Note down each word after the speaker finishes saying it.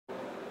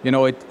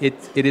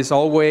it is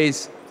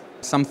always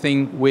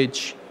something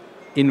which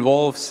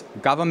involves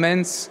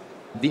governments,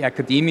 the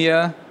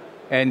academia,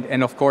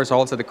 and of course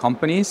also the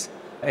companies,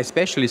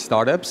 especially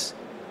startups.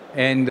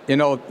 And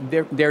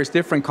there's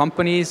different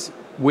companies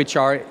which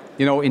are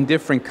in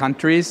different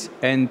countries,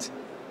 and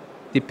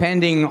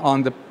depending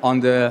on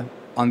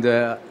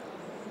the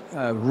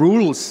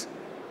rules,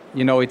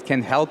 it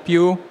can help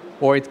you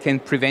or it can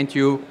prevent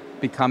you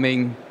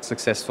becoming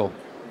successful.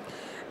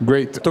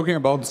 Great. Talking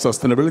about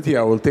sustainability,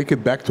 I will take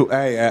it back to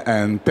Aya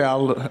and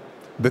tell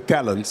the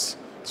talents.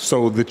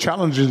 So the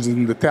challenges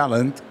in the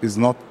talent is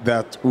not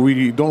that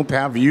we don't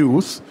have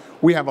youth.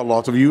 We have a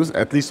lot of youth,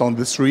 at least on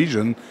this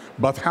region,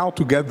 but how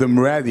to get them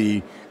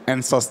ready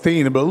and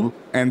sustainable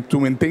and to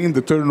maintain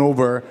the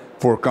turnover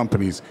for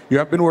companies. You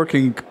have been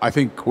working, I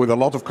think, with a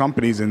lot of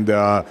companies in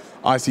the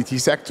ICT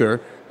sector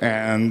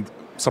and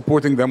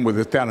supporting them with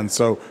the talent.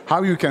 So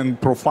how you can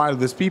profile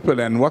these people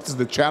and what is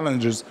the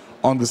challenges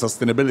on the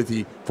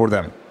sustainability for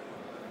them?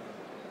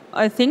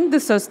 I think the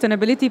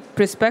sustainability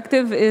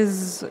perspective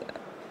is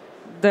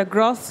the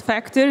growth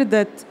factor,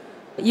 that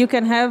you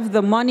can have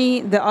the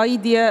money, the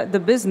idea, the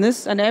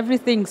business, and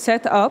everything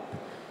set up,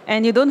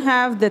 and you don't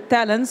have the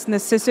talents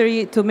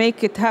necessary to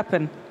make it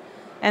happen.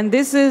 And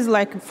this is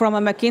like from a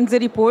McKinsey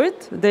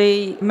report.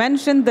 They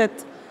mentioned that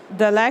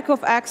the lack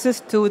of access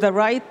to the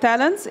right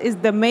talents is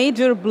the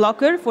major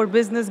blocker for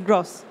business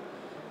growth.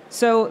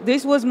 So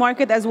this was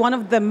marked as one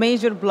of the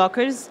major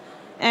blockers.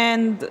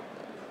 And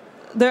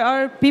there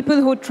are people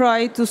who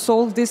try to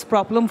solve this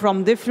problem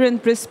from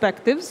different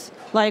perspectives,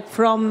 like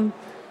from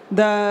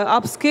the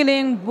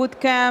upskilling, boot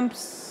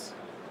camps,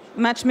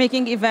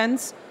 matchmaking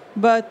events.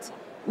 But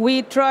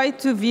we try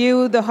to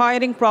view the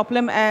hiring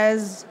problem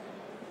as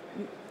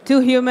two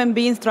human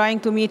beings trying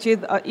to meet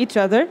each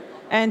other,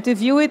 and to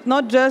view it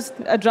not just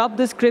a job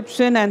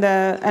description and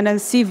a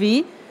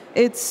CV.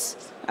 It's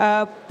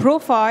a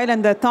profile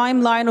and a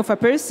timeline of a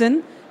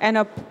person and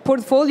a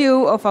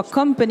portfolio of a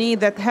company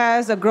that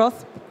has a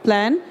growth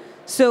plan.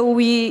 So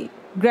we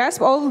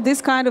grasp all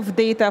this kind of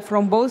data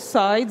from both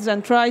sides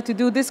and try to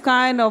do this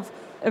kind of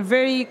a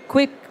very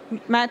quick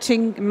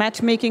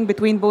matchmaking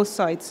between both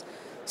sides.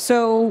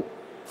 So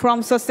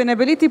from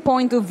sustainability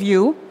point of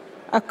view,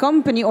 a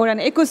company or an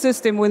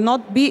ecosystem will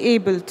not be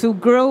able to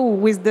grow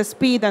with the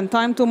speed and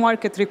time to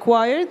market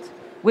required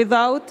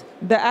without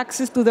the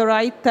access to the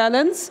right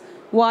talents,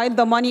 while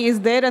the money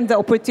is there and the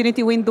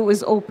opportunity window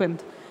is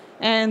opened.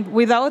 And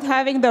without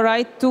having the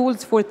right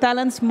tools for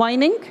talents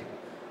mining,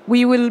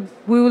 we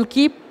will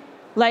keep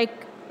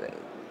like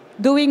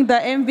doing the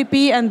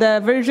MVP and the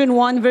version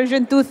 1,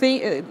 version 2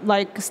 thing,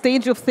 like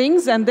stage of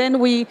things, and then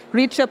we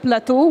reach a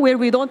plateau where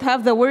we don't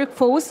have the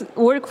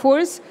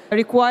workforce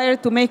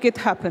required to make it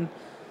happen.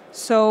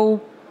 So,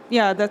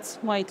 yeah, that's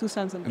my 2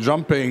 cents.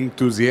 Jumping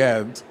to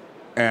Ziad,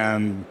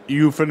 and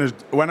you finished,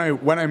 when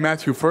I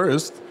met you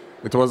first,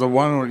 it was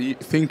I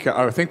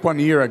think 1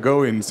 year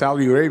ago in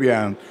Saudi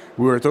Arabia, and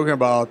we were talking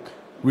about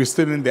we're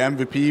still in the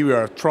MVP, we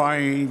are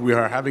trying, we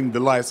are having the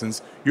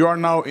license. You are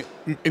now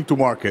into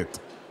market.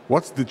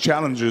 What's the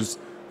challenges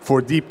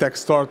for DeepTech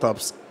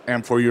startups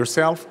and for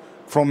yourself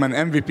from an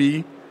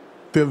MVP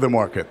till the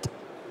market?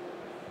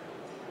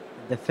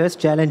 The first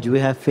challenge we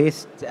have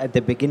faced at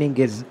the beginning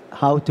is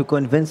how to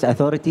convince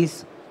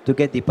authorities to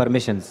get the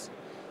permissions.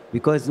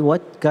 Because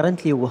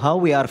how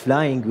we are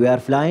flying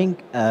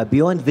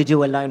beyond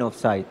visual line of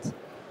sight.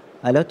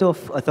 A lot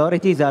of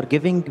authorities are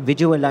giving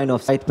visual line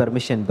of sight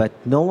permission, but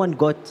no one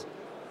got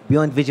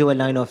beyond visual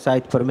line of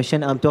sight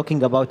permission. I'm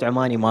talking about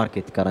Omani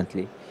market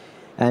currently.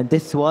 And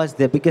this was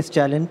the biggest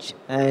challenge,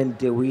 and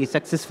we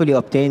successfully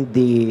obtained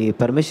the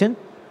permission.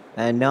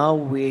 And now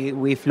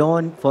we've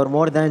flown for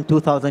more than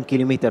 2,000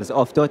 kilometers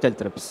of total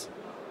trips.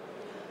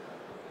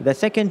 The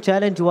second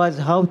challenge was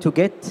how to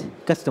get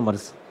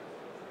customers.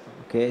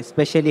 Okay,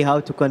 especially how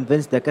to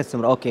convince the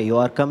customer, okay, you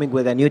are coming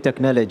with a new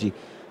technology.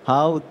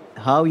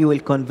 How you will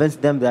convince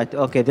them that,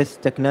 okay, this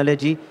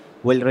technology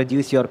will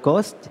reduce your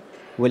cost,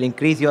 will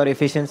increase your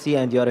efficiency,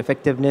 and your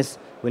effectiveness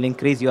will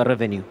increase your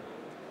revenue.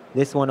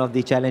 This is one of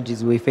the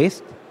challenges we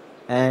faced.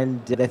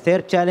 And the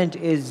third challenge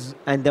is,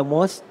 and the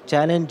most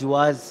challenge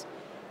was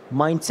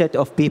mindset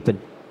of people,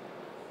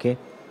 okay?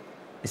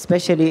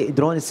 Especially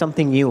drone is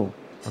something new,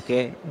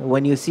 okay?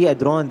 When you see a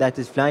drone that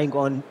is flying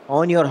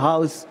on your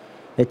house,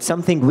 it's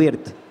something weird.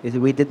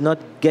 We did not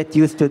get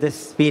used to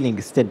this feeling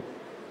still.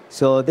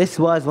 So this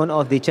was one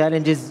of the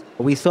challenges.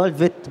 We solved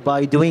it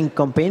by doing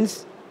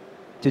campaigns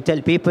to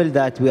tell people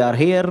that we are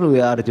here, we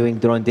are doing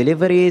drone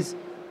deliveries,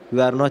 we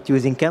are not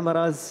using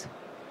cameras.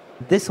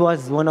 This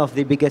was one of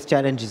the biggest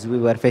challenges we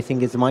were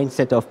facing, is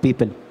mindset of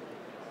people.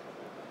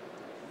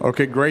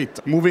 Okay,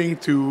 great. Moving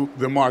to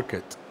the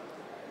market.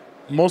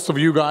 Most of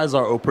you guys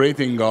are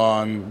operating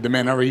on the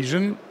MENA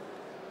region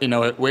in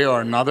a way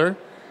or another.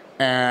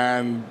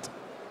 And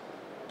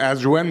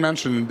as Joanne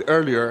mentioned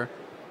earlier,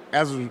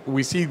 as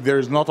we see,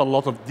 there's not a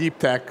lot of deep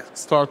tech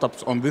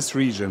startups on this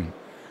region.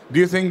 Do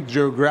you think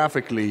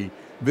geographically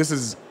this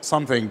is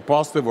something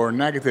positive or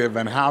negative,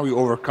 and how you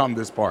overcome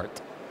this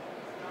part?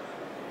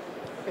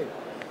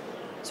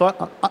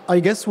 So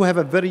I guess we have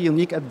a very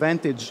unique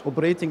advantage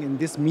operating in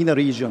this MENA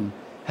region.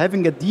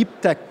 Having a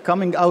deep tech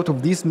coming out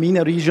of this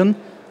MENA region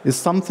is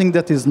something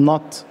that is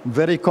not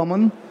very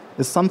common,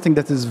 is something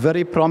that is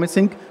very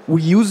promising.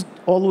 We used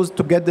always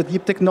to get the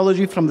deep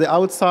technology from the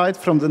outside,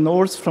 from the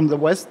north, from the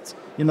west,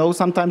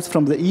 sometimes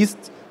from the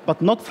east,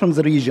 but not from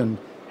the region.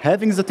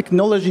 Having the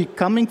technology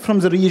coming from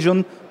the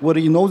region where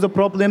you know the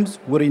problems,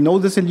 where you know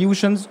the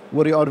solutions,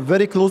 where you are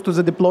very close to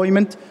the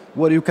deployment,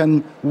 where you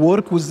can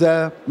work with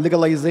the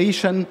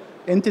legalization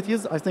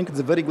entities, I think it's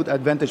a very good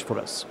advantage for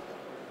us.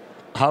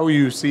 How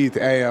you see it,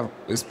 Aya,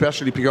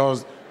 especially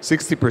because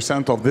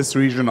 60% of this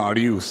region are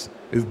youth.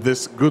 Is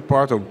this good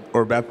part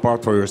or bad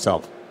part for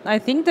yourself? I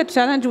think the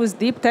challenge with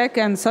deep tech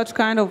and such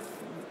kind of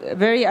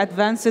very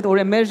advanced or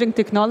emerging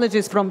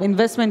technologies from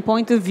investment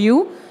point of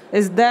view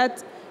is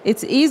that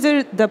it's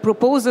either the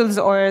proposals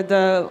or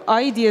the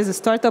ideas,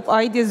 startup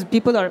ideas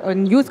people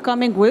and youth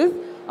coming with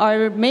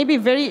are maybe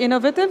very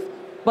innovative,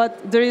 but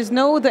there is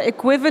no the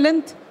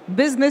equivalent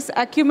business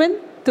acumen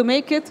to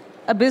make it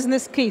a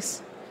business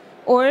case.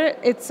 Or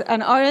it's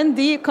an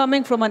R&D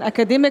coming from an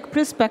academic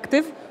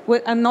perspective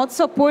and not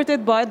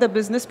supported by the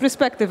business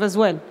perspective as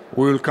well.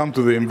 We will come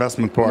to the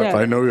investment part. Yeah.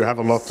 I know you have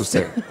a lot to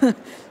say.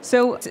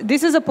 So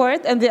this is a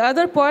part, and the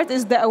other part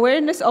is the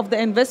awareness of the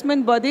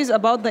investment bodies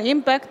about the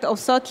impact of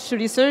such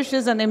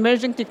researches and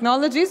emerging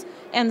technologies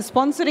and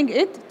sponsoring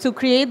it to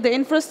create the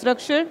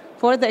infrastructure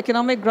for the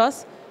economic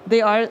growth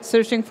they are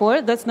searching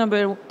for. That's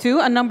number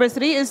 2. And number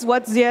 3 is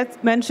what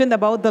Ziad mentioned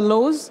about the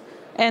laws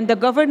and the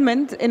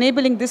government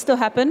enabling this to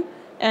happen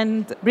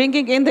and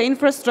bringing in the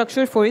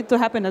infrastructure for it to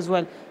happen as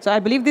well. So I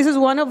believe this is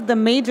one of the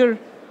major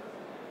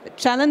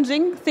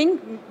challenging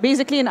things,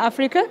 basically in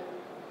Africa,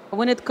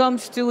 when it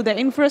comes to the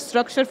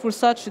infrastructure for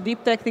such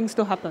deep tech things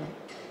to happen.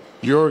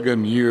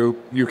 Jürgen,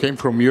 you came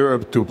from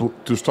Europe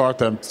to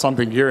start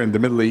something here in the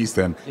Middle East,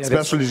 and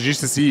especially the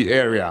GCC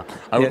area.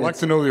 I would like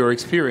to know your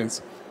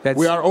experience.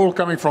 We are all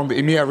coming from the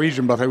EMEA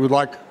region, but I would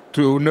like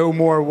to know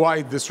more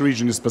why this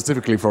region is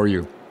specifically for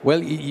you.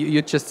 Well,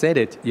 you just said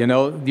it.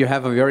 You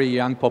have a very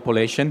young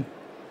population,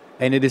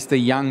 and it is the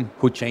young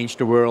who change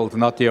the world,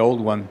 not the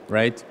old one,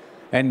 right?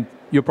 And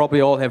you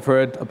probably all have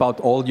heard about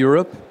all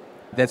Europe.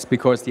 That's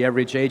because the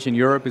average age in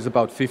Europe is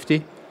about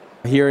 50.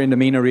 Here in the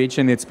MENA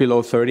region, it's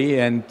below 30,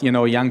 and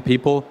young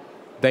people,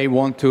 they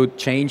want to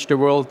change the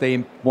world,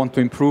 they want to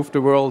improve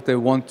the world, they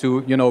want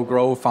to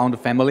grow, found a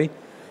family.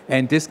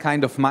 And this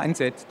kind of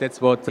mindset,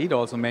 that's what Sid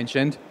also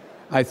mentioned,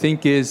 I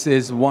think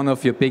is one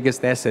of your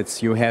biggest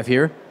assets you have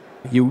here.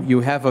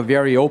 You have a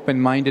very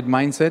open-minded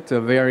mindset, a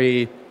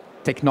very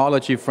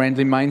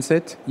technology-friendly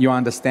mindset. You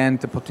understand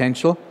the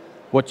potential,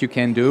 what you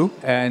can do,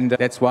 and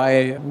that's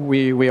why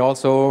we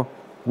also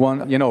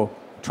want,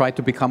 try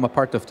to become a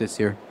part of this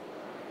here.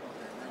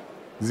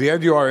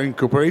 Ziad, you are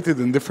incorporated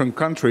in different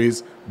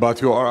countries,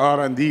 but your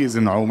R&D is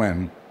in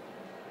Oman.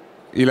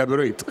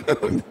 Elaborate.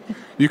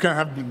 You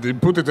can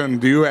put it in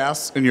the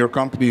US, in your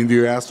company in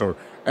the US, or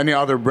any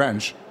other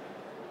branch.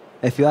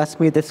 If you ask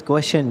me this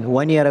question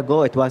 1 year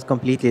ago, it was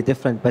completely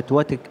different. But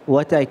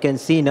what I can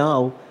see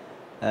now,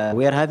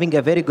 we are having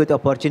a very good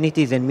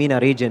opportunities in MENA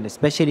region,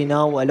 especially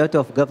now a lot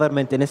of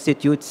government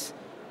institutes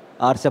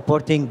are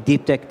supporting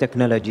deep tech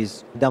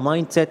technologies. The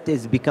mindset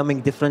is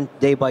becoming different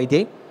day by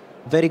day.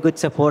 Very good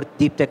support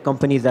deep tech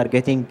companies are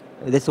getting.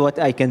 This is what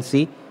I can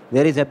see.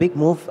 There is a big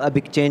move, a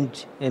big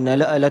change in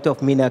a lot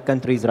of MENA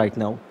countries right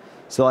now.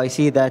 So I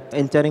see that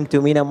entering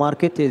to MENA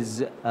market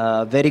is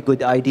a very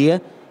good idea.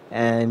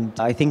 And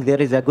I think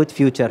there is a good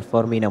future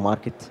for MENA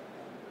market.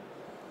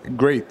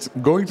 Great.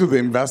 Going to the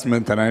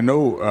investment, and I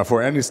know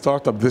for any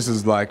startup, this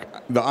is like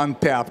the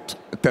untapped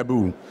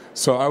taboo.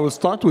 So I will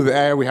start with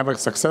Aya. We have a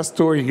success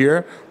story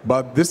here,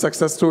 but this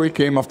success story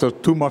came after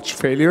too much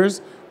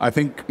failures. I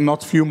think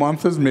not few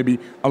months, maybe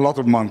a lot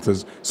of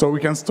months. So we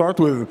can start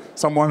with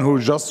someone who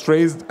just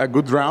raised a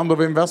good round of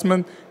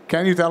investment.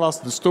 Can you tell us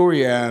the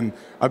story and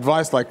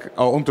advice like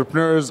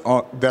entrepreneurs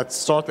that's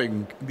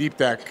starting deep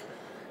tech?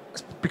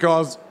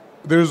 Because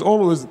there's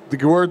always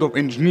the word of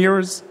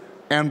engineers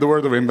and the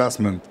word of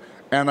investment.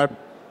 And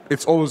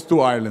it's always two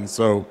islands.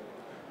 So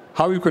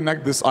how you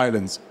connect these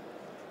islands?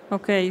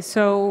 Okay,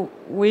 so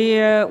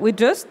we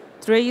just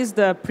raised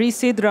the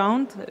pre-seed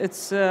round.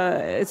 It's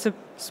a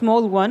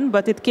small one,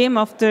 but it came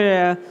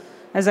after,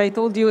 as I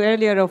told you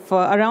earlier, of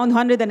around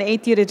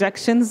 180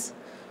 rejections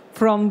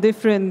from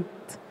different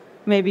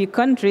maybe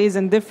countries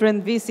and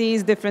different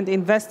VCs, different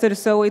investors.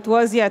 So it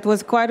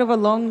was quite of a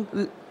long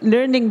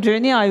learning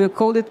journey. I would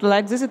call it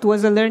like this. It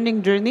was a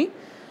learning journey.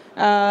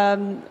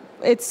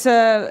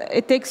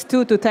 It takes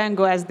two to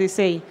tango, as they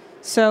say.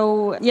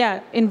 So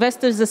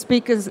investors,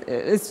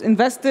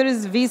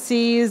 investors,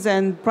 VCs,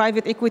 and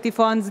private equity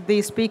funds,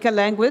 they speak a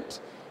language.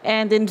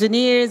 And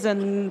engineers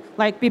and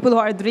like people who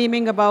are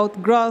dreaming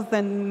about growth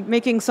and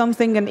making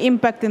something, an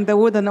impact in the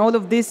world, and all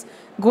of these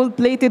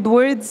gold-plated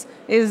words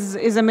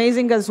is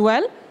amazing as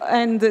well.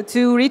 And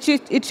to reach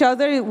each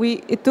other,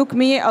 it took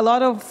me a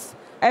lot of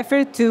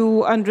effort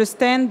to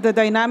understand the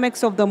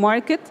dynamics of the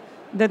market,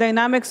 the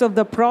dynamics of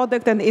the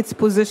product and its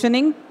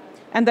positioning,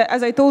 And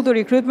as I told you,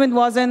 recruitment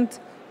wasn't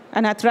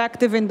an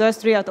attractive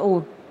industry at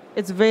all.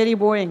 It's very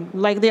boring.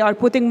 Like they are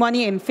putting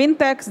money in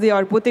fintechs, they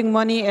are putting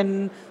money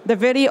in the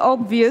very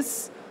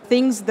obvious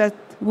things that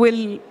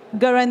will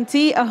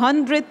guarantee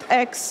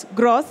 100x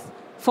growth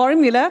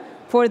formula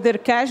for their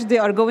cash they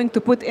are going to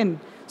put in.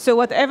 So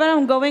whatever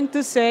I'm going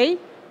to say,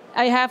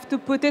 I have to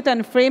put it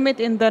and frame it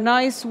in the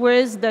nice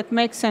words that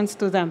make sense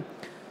to them.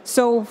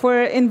 So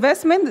for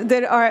investment,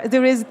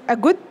 there is a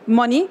good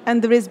money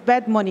and there is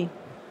bad money.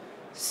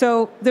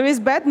 So there is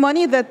bad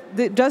money that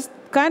just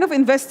kind of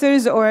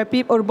investors or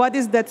people or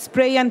bodies that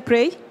spray and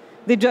pray.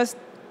 They just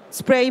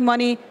spray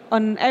money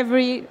on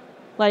every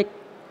like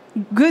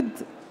good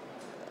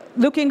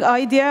looking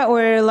idea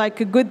or like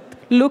a good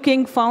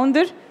looking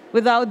founder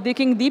without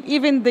digging deep.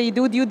 Even they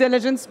do due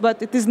diligence,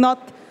 but it is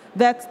not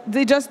that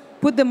they just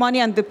put the money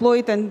and deploy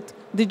it and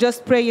they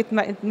just pray it,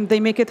 they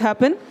make it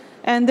happen.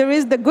 And there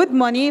is the good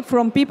money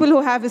from people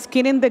who have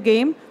skin in the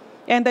game.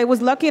 And I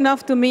was lucky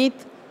enough to meet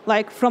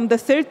like from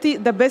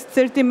the best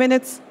 30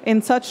 minutes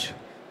in such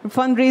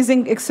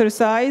fundraising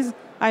exercise,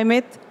 I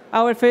met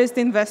our first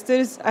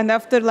investors. And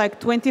after like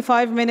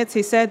 25 minutes,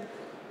 he said,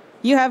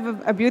 "You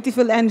have a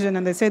beautiful engine."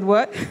 And I said,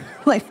 "What?"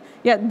 Like,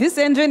 yeah, this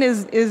engine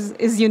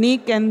is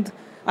unique and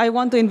I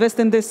want to invest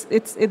in this.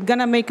 It's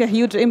gonna make a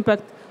huge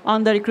impact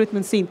on the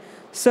recruitment scene.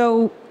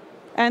 So,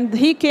 and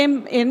he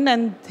came in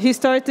and he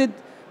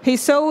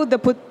saw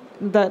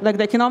the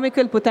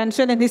economical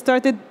potential and he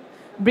started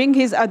bring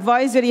his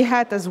advisory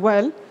hat as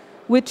well,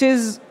 which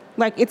is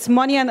like it's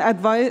money and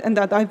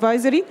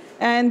advisory.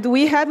 And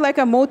we had like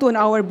a motto on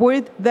our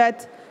board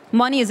that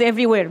money is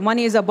everywhere,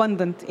 money is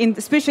abundant.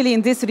 Especially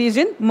in this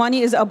region,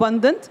 money is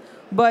abundant,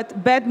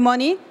 but bad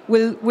money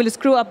will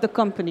screw up the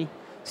company.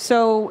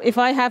 So if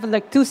I have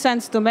like 2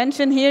 cents to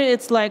mention here,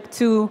 it's like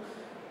to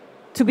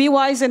be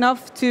wise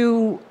enough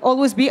to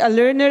always be a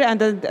learner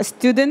and a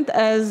student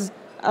as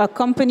a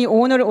company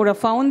owner or a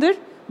founder,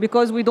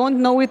 because we don't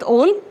know it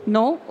all,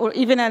 or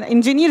even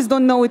engineers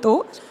don't know it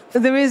all. So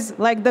there is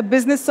like the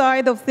business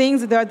side of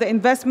things, there are the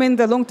investment,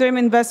 the long-term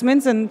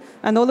investments and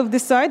all of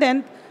this side,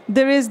 and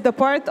there is the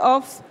part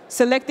of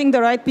selecting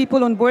the right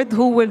people on board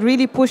who will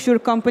really push your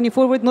company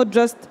forward, not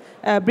just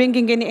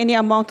bringing in any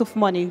amount of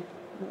money.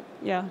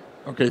 Yeah.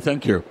 Okay,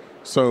 thank you.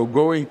 So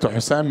going to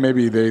Hussein,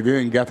 maybe they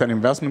didn't get an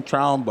investment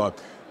round,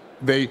 but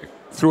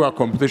through a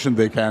competition,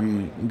 they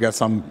can get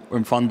some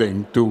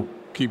funding to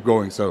keep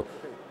going. So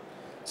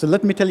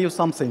let me tell you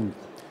something.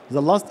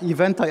 The last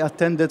event I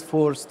attended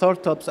for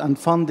startups and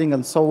funding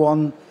and so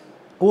on,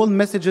 all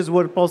messages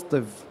were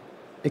positive,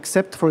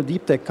 except for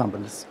deep tech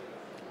companies.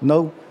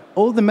 No,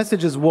 all the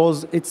messages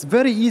was, it's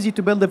very easy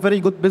to build a very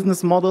good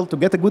business model, to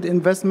get a good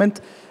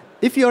investment.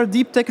 If you are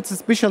deep tech, it's a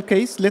special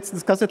case. Let's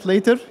discuss it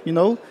later,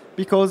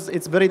 because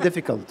it's very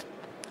difficult.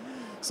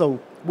 So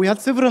we had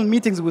several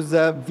meetings with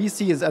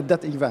VCs at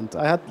that event.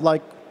 I had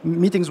like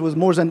meetings with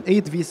more than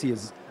 8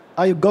 VCs.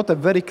 I got a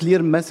very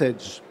clear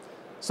message.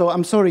 So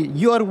I'm sorry,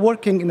 you are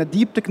working in a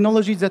deep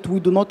technology that we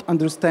do not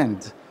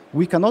understand.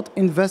 We cannot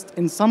invest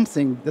in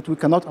something that we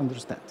cannot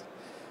understand.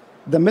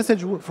 The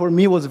message for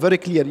me was very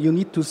clear. You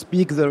need to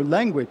speak their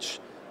language.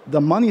 The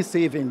money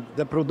saving,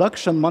 the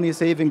production money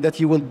saving that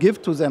you will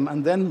give to them,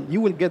 and then you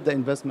will get the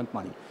investment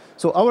money.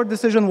 So our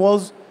decision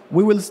was,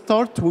 we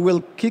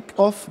will kick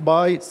off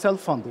by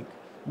self-funding.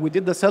 We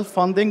did the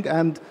self-funding,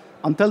 and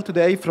until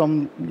today,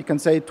 from, you can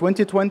say,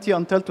 2020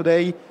 until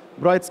today,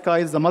 Bright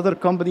Skies, the mother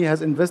company,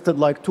 has invested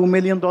like $2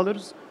 million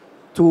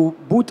to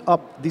boot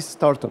up this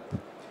startup.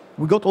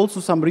 We got also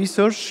some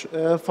research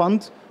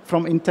fund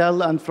from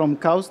Intel and from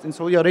KAUST in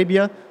Saudi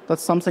Arabia.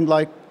 That's something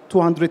like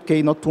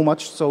 200K, not too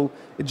much, so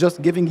it's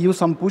just giving you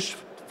some push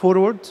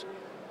forward.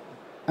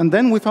 And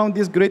then we found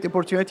this great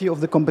opportunity of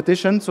the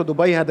competition. So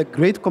Dubai had a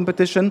great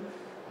competition.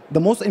 The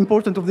most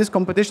important of this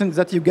competition is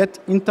that you get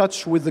in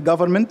touch with the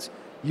government.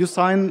 You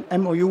sign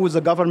MOU with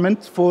the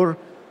government for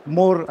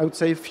more, I would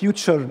say,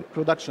 future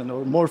production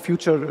or more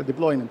future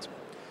deployment.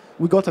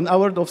 We got an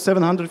award of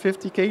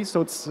 750K,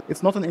 so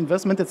it's not an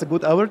investment, it's a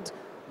good award.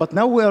 But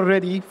now we are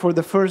ready for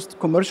the first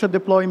commercial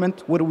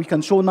deployment where we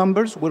can show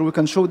numbers, where we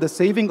can show the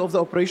saving of the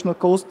operational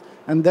cost,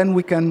 and then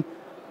we can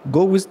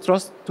go with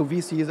trust to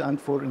VCs and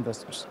for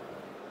investors.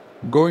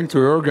 Going to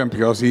Jürgen,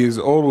 because he is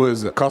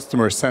always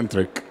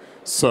customer-centric.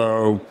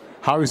 So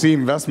how you see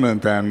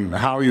investment and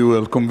how you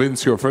will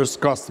convince your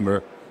first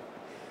customer?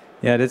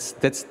 Yeah,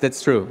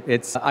 that's true.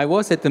 I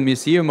was at the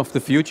Museum of the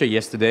Future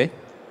yesterday,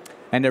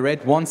 and I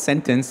read one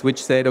sentence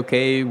which said,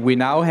 okay, we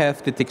now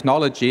have the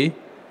technology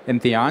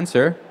and the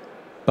answer,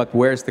 but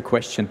where's the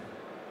question?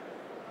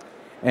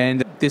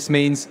 And this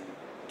means,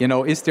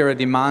 is there a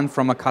demand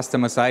from a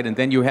customer side? And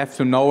then you have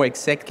to know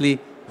exactly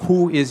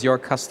who is your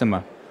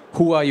customer?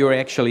 Who are you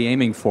actually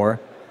aiming for?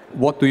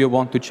 What do you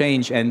want to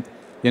change? And,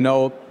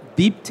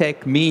 deep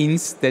tech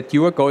means that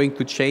you are going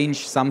to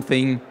change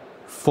something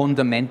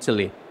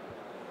fundamentally.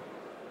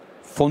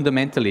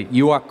 Fundamentally,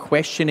 you are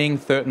questioning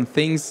certain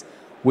things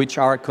which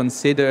are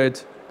considered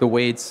the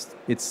way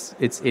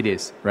it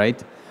is,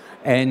 right?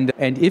 And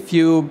if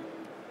you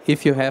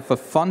if you have a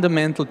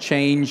fundamental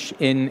change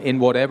in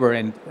whatever,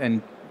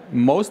 and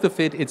most of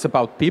it's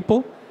about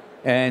people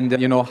and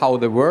how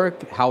they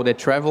work, how they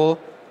travel.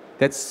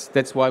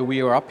 That's why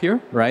we are up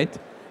here, right?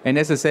 And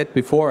as I said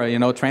before,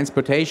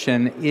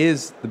 transportation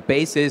is the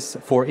basis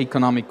for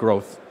economic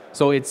growth.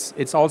 So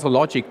it's also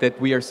logic that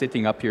we are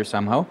sitting up here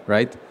somehow,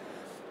 right?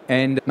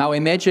 And now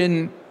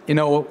imagine,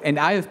 and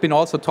I have been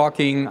also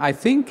talking, I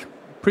think,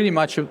 pretty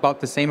much about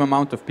the same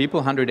amount of people,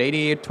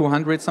 180,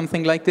 200,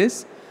 something like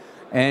this.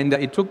 And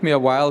it took me a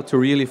while to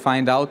really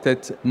find out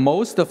that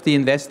most of the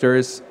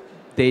investors,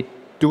 they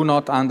do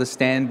not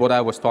understand what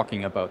I was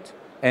talking about.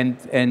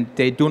 And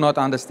they do not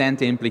understand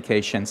the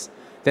implications.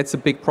 That's a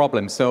big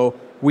problem. So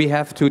we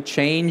have to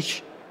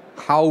change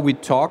how we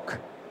talk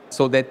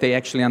so that they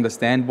actually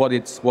understand what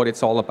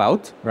it's all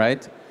about,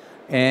 right?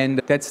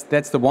 And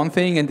that's the one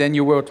thing. And then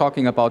you were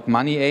talking about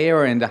money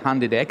air and the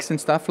 100x and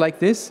stuff like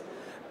this.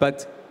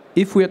 But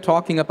if we're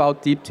talking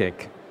about deep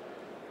tech,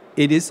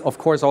 it is, of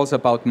course, also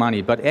about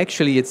money. But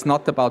actually, it's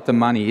not about the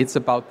money. It's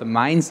about the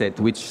mindset,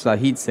 which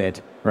Sahid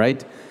said,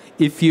 right?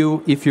 If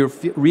you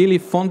really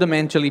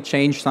fundamentally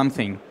change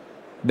something,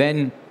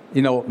 then,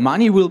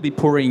 money will be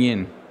pouring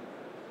in.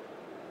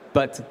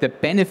 But the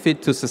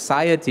benefit to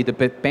society, the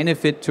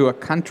benefit to a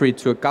country,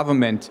 to a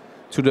government,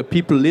 to the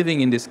people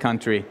living in this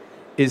country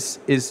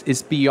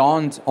is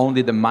beyond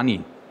only the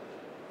money.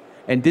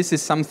 And this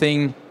is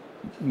something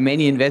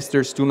many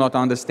investors do not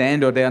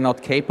understand, or they are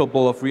not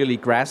capable of really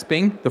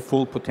grasping the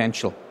full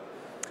potential.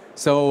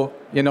 So,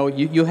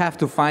 you have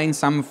to find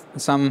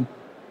some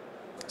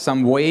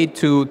way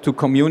to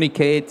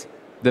communicate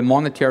the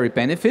monetary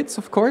benefits,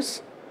 of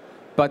course,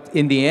 but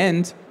in the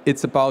end,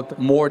 it's about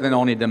more than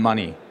only the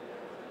money.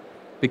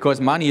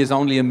 Because money is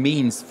only a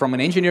means. From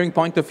an engineering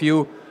point of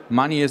view,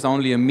 money is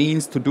only a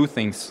means to do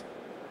things.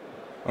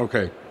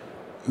 Okay.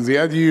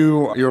 Ziad,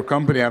 your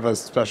company have a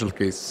special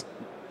case.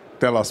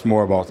 Tell us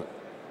more about it.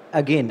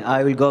 Again,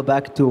 I will go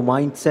back to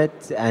mindset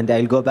and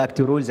I'll go back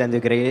to rules and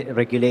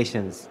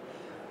regulations.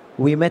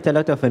 We met a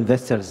lot of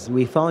investors.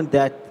 We found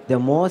that the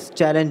most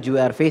challenge we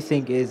are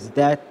facing is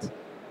that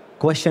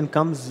question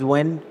comes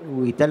when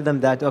we tell them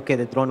that, okay,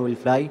 the drone will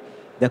fly.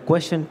 The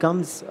question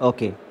comes,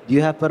 okay, do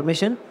you have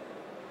permission?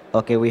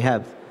 Okay, we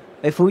have.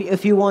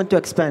 If you want to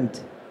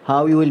expand,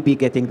 how you will be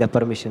getting the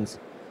permissions?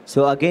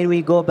 So again,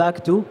 we go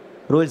back to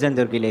rules and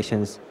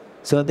regulations.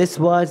 So this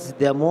was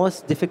the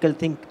most difficult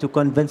thing to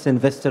convince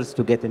investors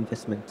to get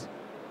investment.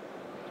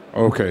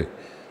 Okay.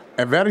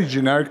 A very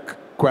generic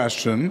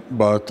question,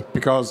 but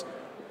because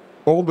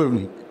all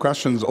the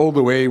questions all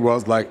the way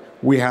was like,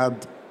 we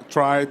had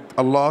tried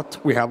a lot,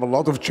 we have a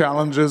lot of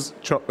challenges,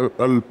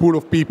 a pool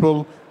of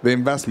people, the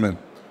investment.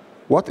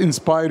 What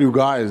inspired you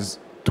guys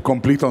to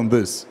complete on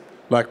this?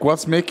 Like,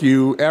 what's make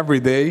you every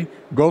day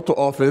go to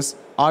office,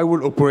 I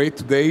will operate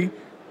today,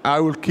 I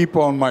will keep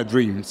on my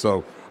dream.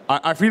 So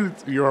I feel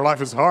your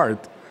life is hard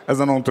as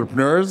an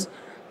entrepreneur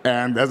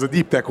and as a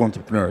deep tech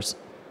entrepreneur.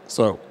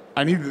 So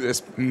I need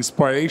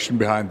inspiration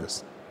behind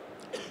this.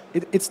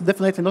 It's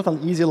definitely not an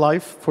easy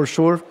life, for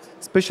sure,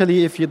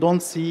 especially if you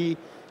don't see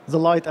the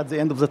light at the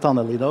end of the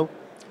tunnel,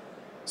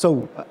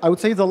 So I would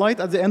say the light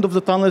at the end of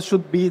the tunnel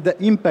should be the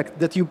impact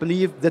that you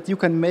believe that you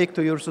can make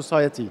to your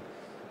society.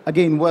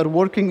 Again, we're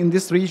working in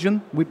this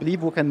region. We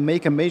believe we can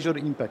make a major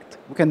impact.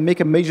 We can make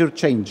a major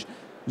change.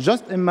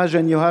 Just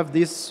imagine you have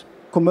this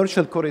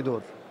commercial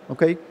corridor,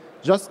 okay?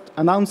 Just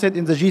announce it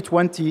in the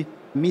G20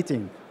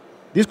 meeting.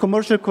 This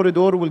commercial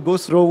corridor will go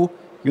through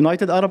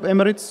United Arab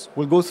Emirates,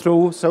 will go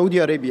through Saudi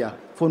Arabia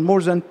for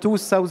more than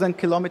 2,000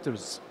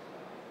 kilometers.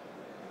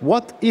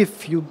 What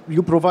if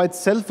you provide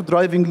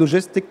self-driving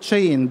logistic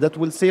chain that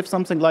will save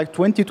something like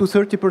 20 to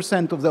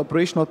 30% of the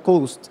operational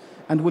cost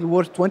and will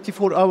work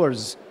 24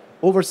 hours,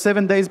 over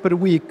 7 days per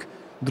week,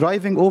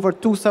 driving over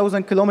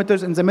 2,000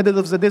 kilometers in the middle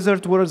of the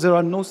desert where there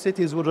are no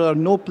cities, where there are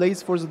no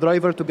place for the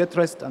driver to get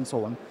rest and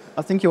so on.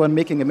 I think you are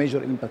making a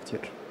major impact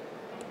here.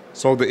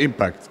 So the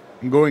impact.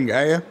 Going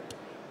Aya?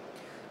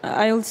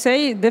 I will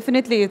say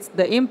definitely it's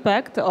the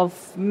impact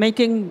of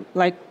making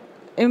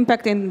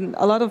impact in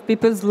a lot of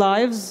people's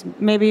lives,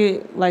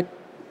 maybe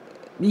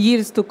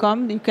years to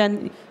come.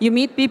 You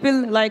meet people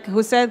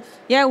who said,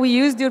 yeah, we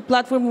used your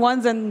platform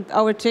once and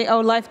our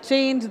life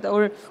changed,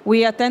 or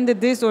we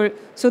attended this, or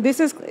so this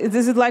is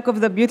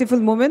of the beautiful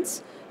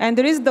moments. And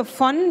there is the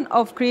fun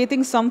of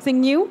creating something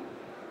new,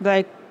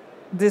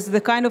 this is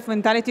the kind of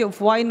mentality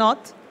of why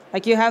not.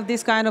 You have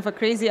this kind of a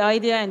crazy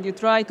idea and you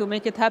try to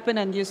make it happen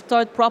and you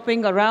start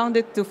propping around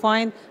it to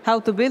find how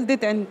to build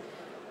it.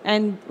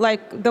 And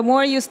the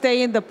more you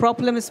stay in the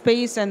problem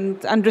space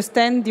and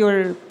understand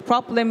your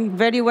problem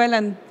very well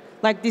and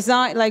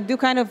design, do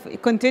kind of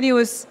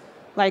continuous,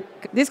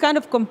 this kind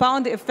of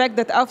compound effect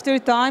that after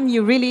time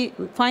you really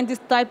find this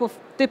type of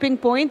tipping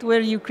point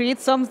where you create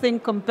something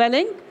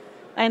compelling.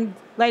 And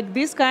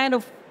these kind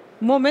of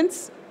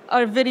moments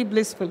are very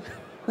blissful.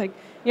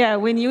 Yeah,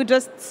 when you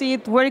just see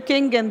it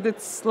working and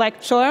it's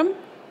charm,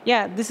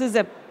 yeah, this is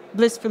a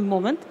blissful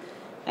moment.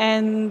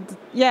 And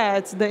yeah,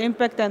 it's the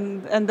impact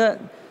and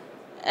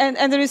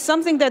And there is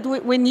something that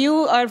when you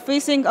are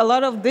facing a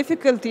lot of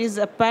difficulties,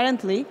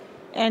 apparently,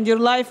 and your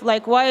life,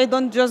 like, why I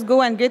don't just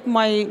go and get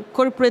my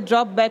corporate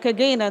job back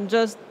again and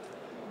just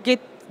get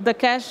the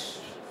cash,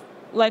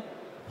 like,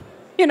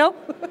 you know?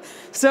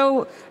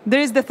 So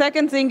there is the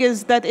second thing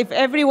is that if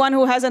everyone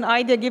who has an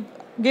idea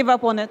give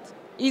up on it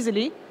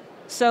easily,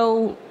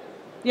 so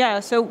yeah,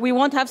 so we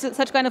won't have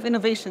such kind of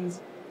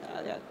innovations.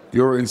 Yeah.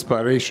 Your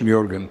inspiration,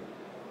 Jorgen.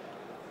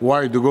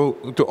 Why do you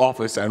go to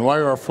office and why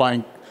you are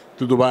flying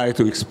to Dubai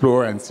to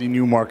explore and see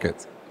new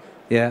markets?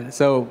 Yeah,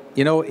 so,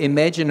 you know,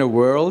 imagine a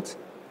world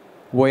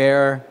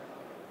where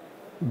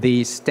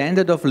the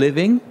standard of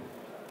living,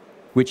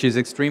 which is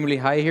extremely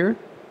high here,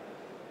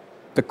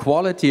 the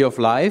quality of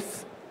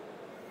life,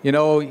 you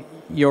know,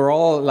 you're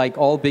all, like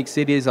all big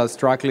cities are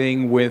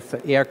struggling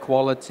with air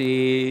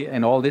quality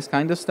and all this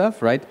kind of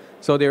stuff, right?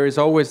 So there is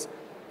always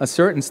a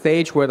certain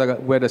stage where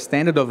the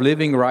standard of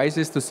living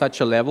rises to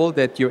such a level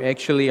that you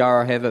actually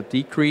have a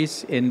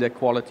decrease in the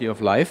quality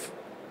of life.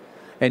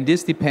 And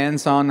this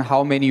depends on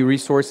how many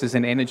resources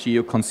and energy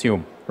you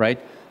consume, right?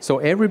 So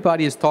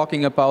everybody is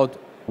talking about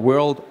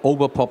world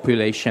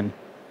overpopulation.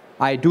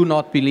 I do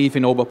not believe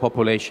in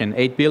overpopulation.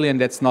 8 billion,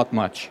 that's not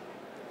much.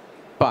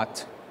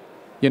 But,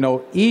 you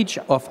know, each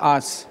of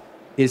us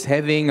is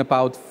having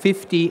about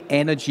 50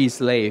 energy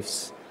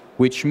slaves,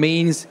 which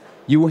means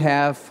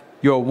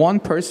you're one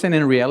person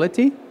in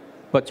reality,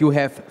 but you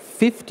have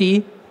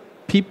 50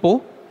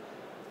 people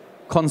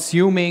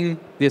consuming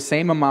the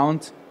same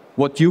amount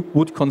what you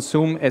would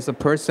consume as a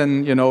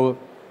person, you know,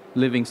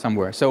 living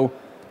somewhere. So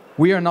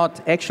we are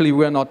not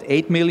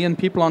 8 million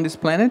people on this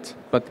planet,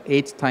 but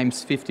 8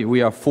 times 50.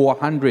 We are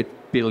 400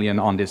 billion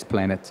on this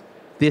planet.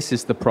 This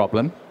is the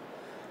problem.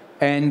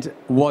 And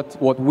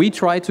what we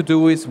try to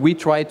do is we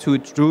try to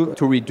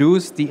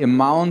reduce the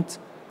amount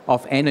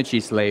of energy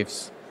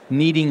slaves,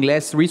 needing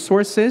less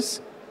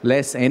resources,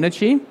 less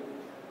energy,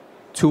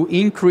 to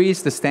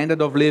increase the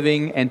standard of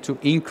living and to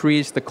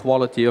increase the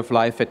quality of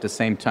life at the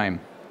same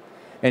time.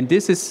 And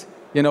this is,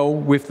 you know,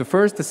 with the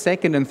first, the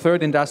second, and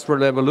third industrial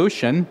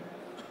revolution,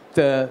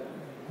 the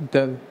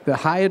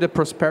higher the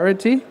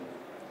prosperity,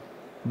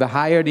 the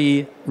higher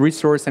the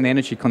resource and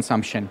energy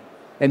consumption.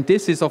 And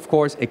this is, of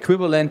course,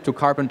 equivalent to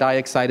carbon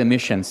dioxide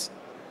emissions.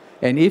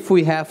 And if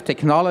we have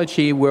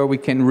technology where we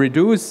can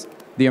reduce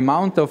the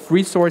amount of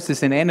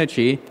resources and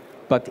energy,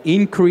 but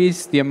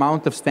increase the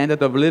amount of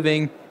standard of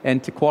living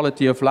and the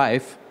quality of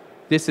life,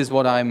 this is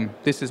what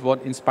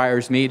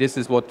inspires me, this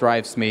is what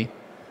drives me.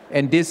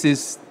 And this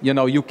is, you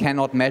know, you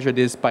cannot measure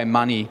this by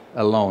money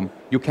alone.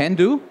 You can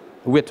do,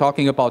 we're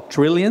talking about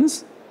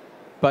trillions,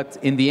 but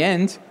in the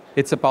end,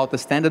 it's about the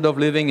standard of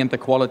living and the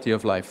quality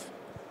of life.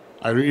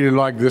 I really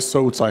like this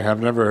thoughts. I have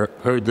never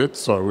heard it,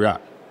 so yeah,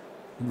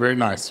 very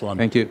nice one.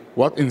 Thank you.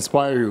 What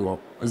inspires you,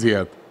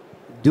 Ziad?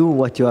 Do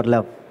what you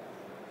love.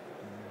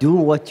 Do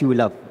what you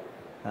love.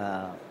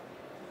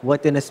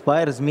 What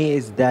inspires me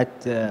is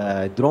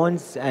that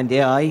drones and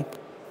AI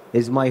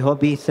is my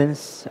hobby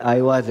since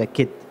I was a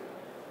kid.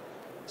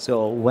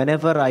 So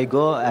whenever I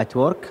go at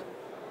work,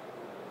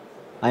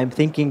 I'm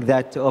thinking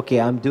that,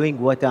 okay, I'm doing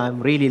what I'm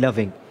really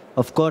loving.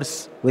 Of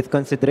course, with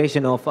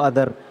consideration of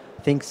other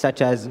things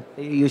such as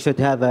you should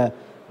have a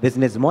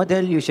business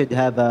model, you should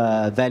have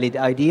a valid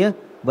idea,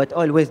 but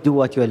always do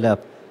what you love.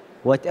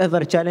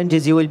 Whatever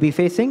challenges you will be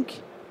facing,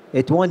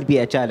 it won't be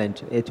a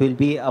challenge. It will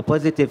be a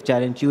positive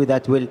challenge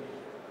that will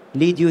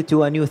lead you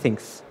to new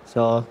things.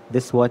 So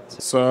this is what...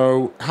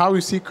 So how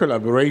you see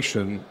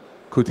collaboration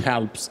could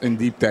help in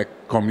deep tech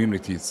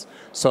communities?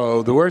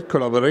 So the word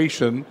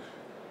collaboration,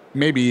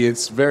 maybe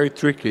it's very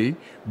tricky,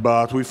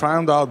 but we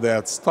found out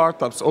that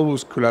startups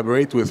always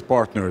collaborate with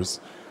partners.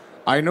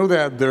 I know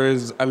that there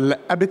is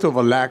a bit of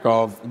a lack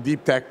of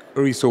deep tech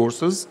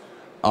resources.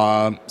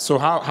 So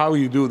how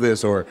you do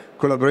this, or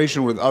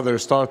collaboration with other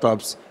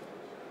startups,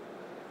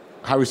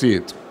 how you see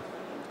it?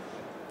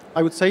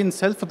 I would say in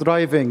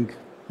self-driving,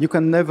 you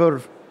can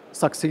never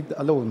succeed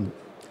alone.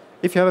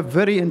 If you have a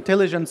very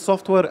intelligent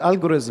software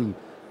algorithm,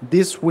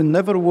 this will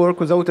never work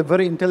without a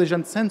very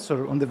intelligent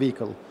sensor on the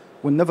vehicle.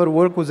 Will never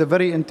work with a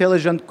very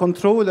intelligent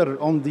controller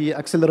on the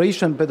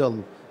acceleration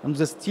pedal, on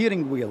the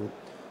steering wheel.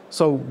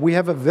 So we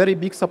have a very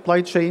big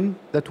supply chain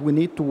that we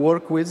need to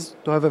work with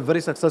to have a very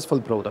successful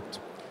product.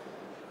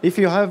 If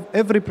you have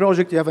every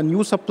project, you have a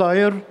new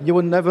supplier, you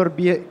will never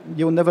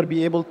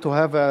be able to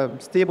have a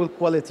stable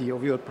quality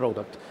of your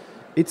product.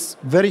 It's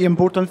very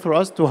important for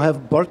us to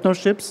have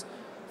partnerships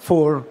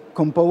for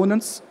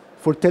components,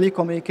 for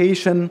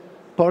telecommunication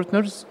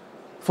partners,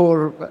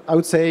 for, I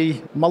would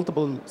say,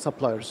 multiple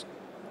suppliers.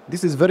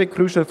 This is very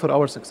crucial for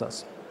our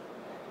success.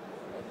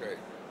 Okay.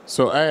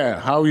 So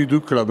how you do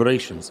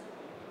collaborations?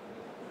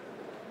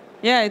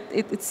 Yeah,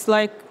 it's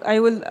like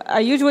I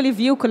usually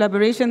view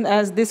collaboration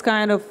as this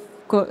kind of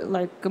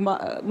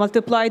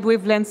multiplied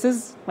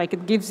wavelengths. Like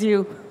it gives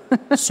you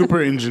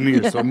super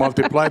engineer, yeah. So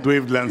multiplied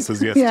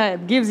wavelengths, yes. Yeah,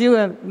 it gives you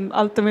an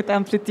ultimate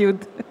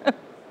amplitude.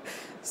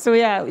 So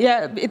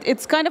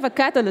it's kind of a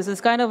catalyst.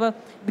 It's kind of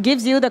it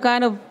gives you the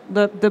kind of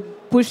the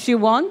push you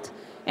want,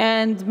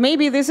 And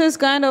maybe this is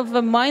kind of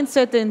a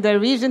mindset in the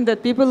region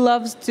that people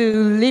love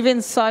to live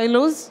in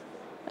silos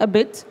a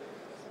bit.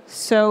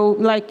 So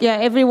like, yeah,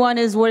 everyone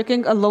is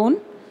working alone.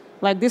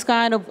 Like this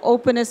kind of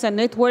openness and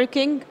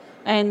networking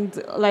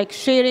and like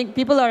sharing.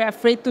 People are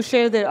afraid to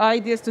share their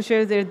ideas, to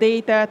share their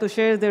data, to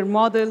share their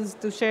models,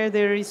 to share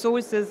their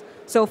resources.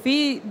 So if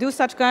we do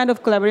such kind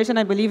of collaboration,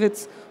 I believe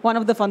it's one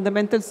of the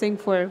fundamental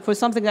things for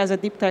something as a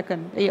deep tech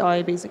and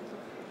AI, basically.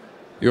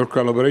 Your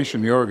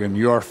collaboration, Jorgen,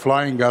 you are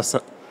flying us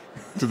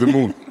to the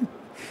moon.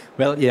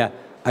 Well, yeah.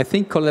 I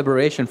think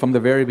collaboration from the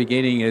very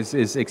beginning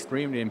is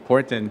extremely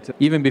important.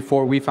 Even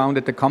before we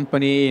founded the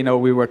company,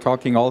 we were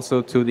talking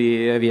also to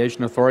the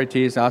aviation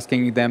authorities,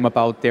 asking them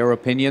about their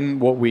opinion,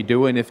 what we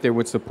do, and if they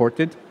would support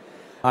it.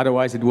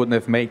 Otherwise, it wouldn't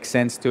have made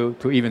sense to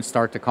even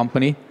start the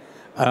company.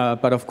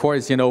 But of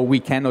course, we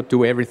cannot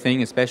do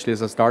everything, especially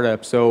as a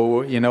startup.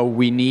 So,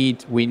 we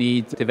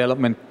need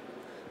development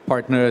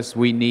partners,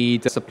 we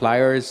need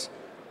suppliers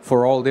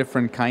for all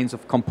different kinds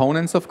of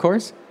components, of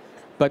course.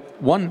 But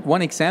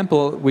one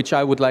example which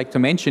I would like to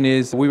mention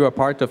is we were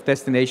part of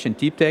Destination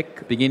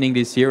DeepTech beginning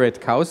this year at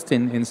KAUST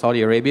in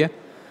Saudi Arabia.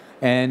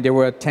 And there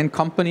were 10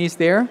 companies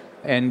there.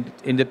 And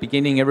in the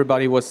beginning,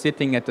 everybody was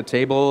sitting at the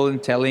table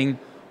and telling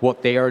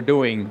what they are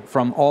doing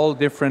from all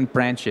different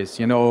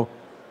branches,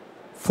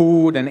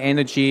 food and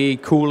energy,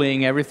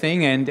 cooling,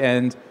 everything.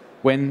 And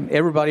when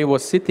everybody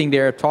was sitting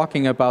there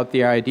talking about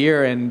their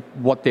idea and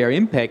what their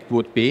impact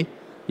would be,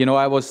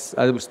 I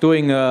was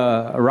doing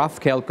a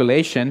rough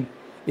calculation.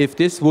 If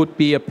this would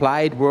be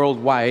applied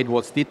worldwide,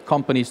 what did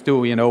companies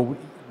do?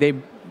 They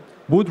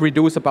would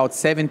reduce about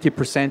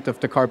 70% of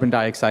the carbon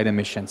dioxide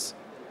emissions.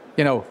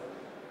 10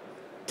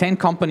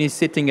 companies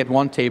sitting at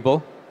one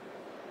table,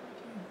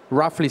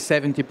 roughly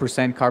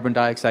 70% carbon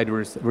dioxide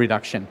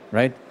reduction,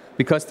 right?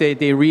 Because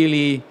they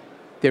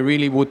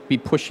really would be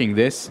pushing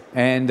this.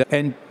 And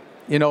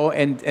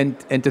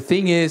the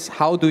thing is,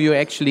 how do you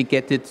actually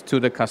get it to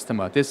the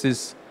customer? This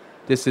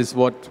is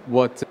what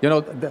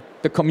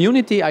the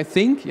community, I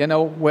think,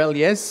 well,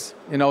 yes,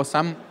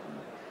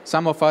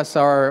 some of us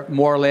are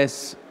more or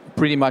less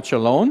pretty much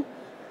alone,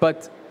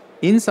 but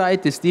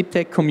inside this deep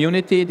tech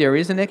community, there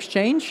is an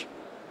exchange,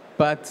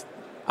 but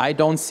I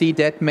don't see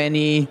that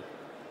many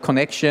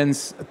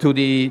connections to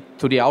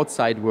the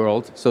outside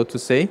world, so to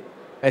say,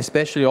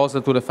 especially also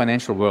to the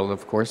financial world,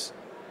 of course,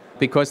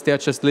 because they're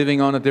just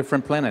living on a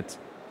different planet,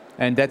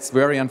 and that's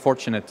very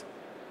unfortunate.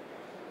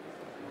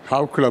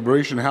 How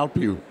collaboration help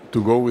you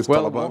to go with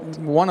Talabat?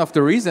 One of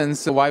the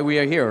reasons why we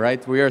are here,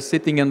 right? We are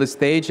sitting on the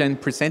stage and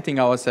presenting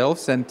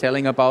ourselves and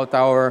telling about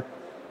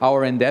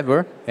our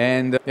endeavor.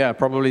 And yeah,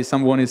 probably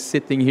someone is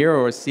sitting here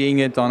or seeing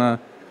it on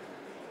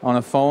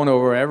a phone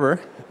or wherever.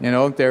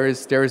 There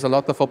is a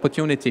lot of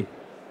opportunity.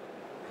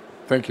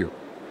 Thank you.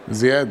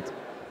 Ziad?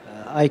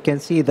 I can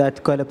see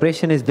that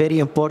collaboration is very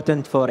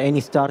important for any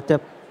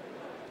startup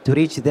to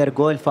reach their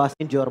goal fast.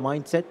 Change your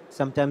mindset.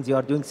 Sometimes you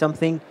are doing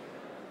something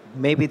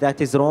maybe that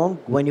is wrong.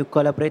 When you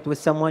collaborate with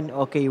someone,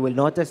 okay, you will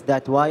notice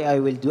that why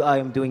I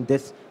am doing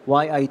this,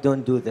 why I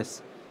don't do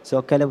this.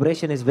 So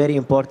collaboration is very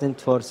important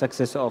for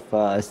success of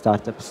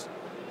startups.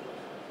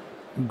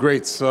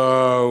 Great.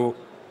 So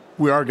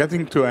we are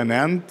getting to an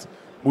end.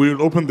 We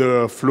will open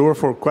the floor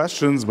for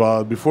questions,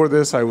 but before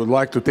this, I would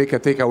like to take a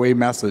takeaway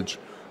message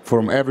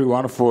from every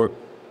one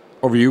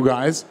of you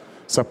guys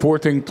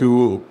supporting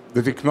to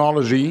the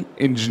technology,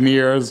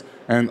 engineers,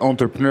 and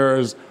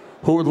entrepreneurs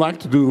who would like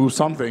to do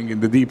something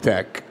in the deep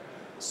tech.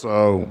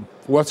 So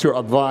what's your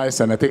advice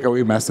and a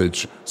takeaway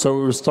message? So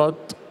we'll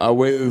start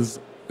with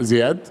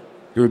Ziad.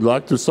 You would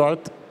like to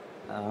start?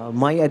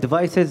 My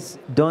advice is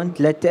don't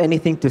let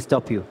anything to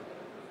stop you.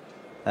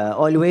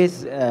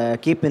 Always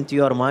keep into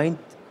your mind,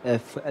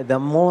 the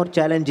more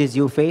challenges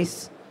you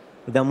face,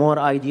 the more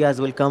ideas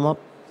will come up,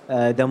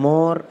 the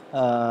more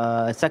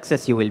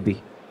success you will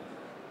be.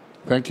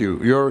 Thank you.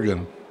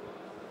 Jorgen?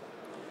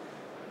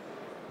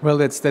 Well,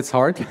 that's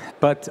hard,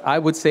 but I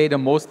would say the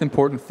most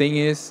important thing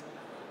is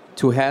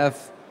to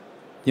have,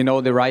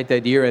 the right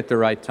idea at the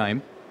right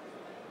time.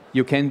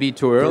 You can be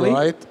too early.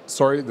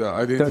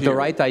 The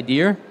right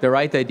idea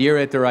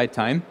at the right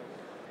time.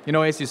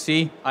 As you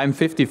see, I'm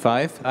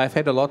 55. I've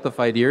had a lot of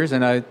ideas,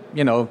 and I've,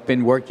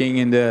 been working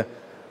in the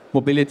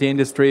mobility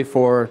industry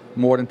for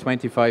more than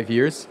 25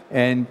 years.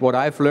 And what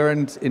I've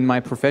learned in my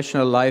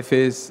professional life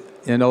is,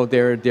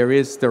 there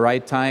is the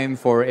right time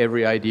for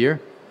every idea,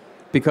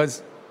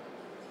 because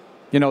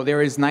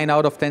there is 9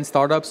 out of 10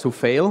 startups who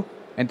fail.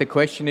 And the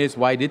question is,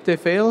 why did they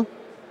fail?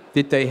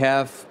 Did they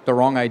have the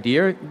wrong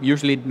idea?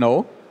 Usually,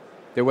 no.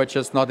 They were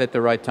just not at the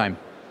right time.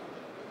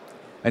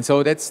 And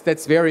so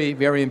that's very,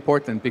 very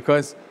important,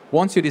 because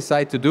once you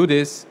decide to do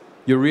this,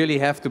 you really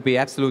have to be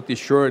absolutely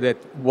sure that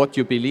what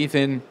you believe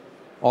in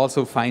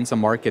also finds a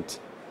market.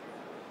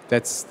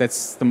 That's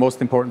the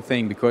most important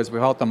thing, because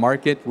without the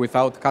market,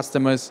 without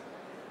customers,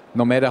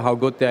 no matter how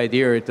good the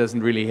idea, it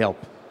doesn't really help.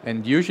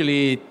 And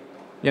usually,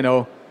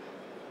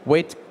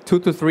 wait 2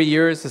 to 3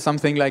 years or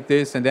something like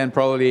this, and then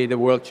probably the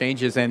world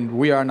changes. And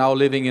we are now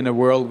living in a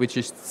world which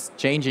is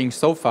changing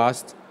so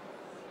fast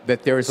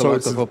that there is a So lot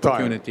it's of the time,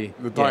 opportunity.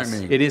 the Yes,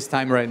 timing. it is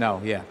time right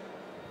now, yeah.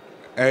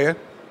 Aya?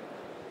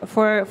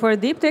 For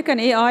deep tech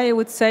and AI, I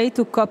would say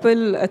to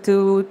couple,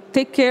 to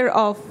take care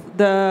of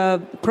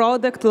the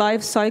product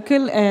life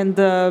cycle and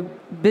the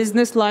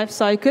business life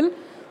cycle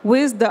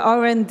with the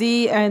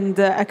R&D and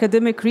the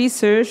academic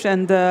research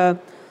and the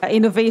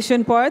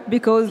innovation part,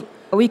 because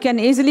we can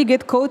easily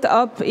get caught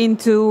up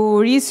into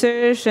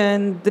research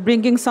and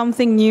bringing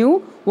something new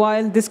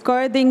while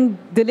discarding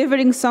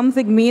delivering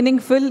something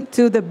meaningful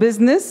to the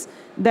business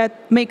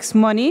that makes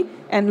money,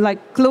 and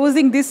like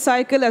closing this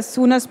cycle as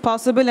soon as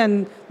possible,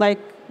 and like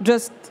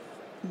just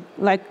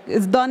like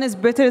it's done is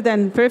better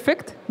than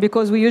perfect,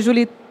 because we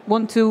usually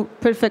want to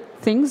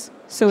perfect things.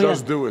 So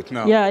Just do it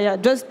now. yeah,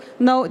 just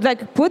no,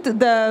 like put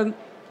the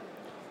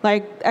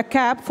like a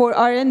cap for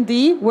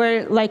R&D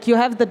where like you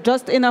have the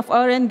just enough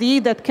R&D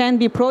that can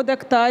be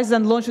productized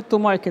and launched to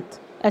market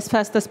as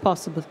fast as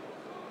possible.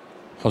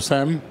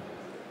 Hosam?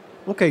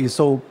 Okay,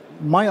 so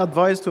my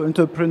advice to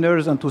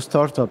entrepreneurs and to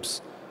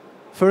startups: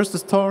 first,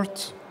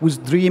 start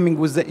with dreaming,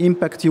 with the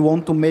impact you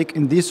want to make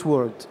in this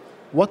world.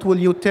 What will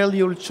you tell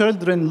your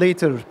children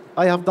later?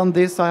 I have done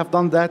this, I have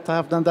done that, I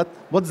have done that.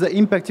 What's the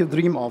impact you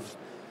dream of?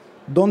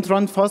 Don't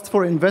run fast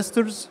for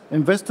investors.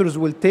 Investors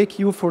will take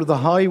you for the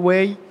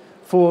highway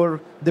for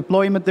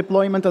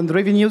deployment and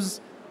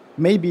revenues.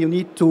 Maybe you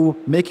need to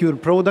make your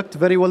product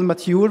very well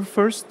mature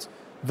first,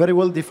 very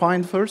well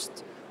defined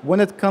first. When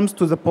it comes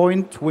to the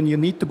point when you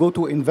need to go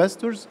to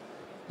investors,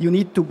 you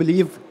need to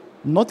believe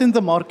not in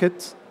the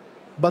market,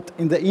 but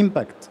in the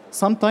impact.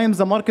 Sometimes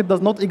the market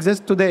does not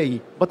exist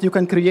today, but you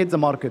can create the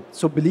market.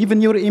 So believe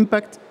in your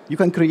impact, you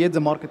can create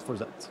the market for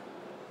that.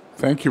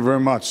 Thank you very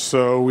much.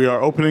 So we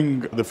are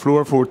opening the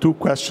floor for 2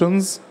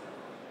 questions.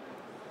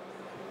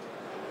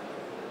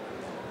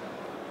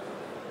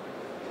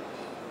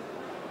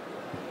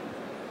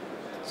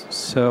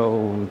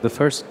 So the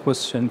first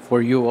question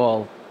for you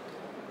all,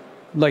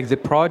 like the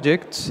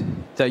project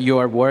that you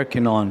are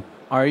working on,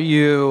 are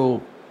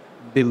you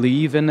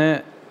believe in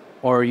it,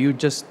 or are you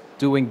just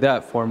doing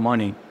that for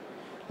money?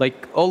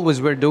 Like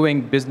always we're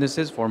doing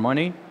businesses for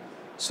money.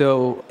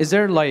 So is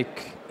there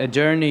like a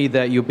journey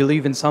that you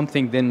believe in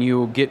something, then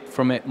you get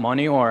from it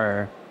money,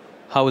 or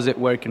how is it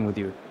working with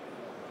you?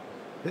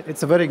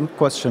 It's a very good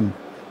question.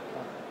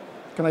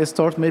 Can I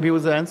start maybe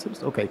with the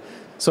answers? Okay.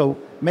 So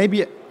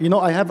maybe,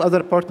 I have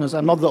other partners.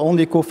 I'm not the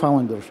only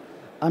co-founder.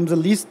 I'm the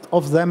least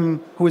of them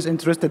who is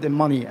interested in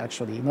money,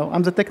 actually.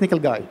 I'm the technical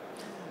guy.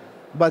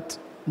 But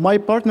my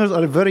partners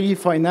are very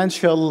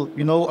financial,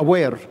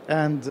 aware.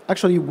 And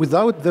actually,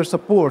 without their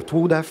support,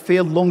 we would have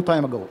failed a long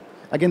time ago.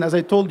 Again, as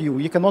I told you,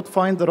 you cannot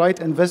find the right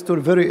investor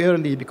very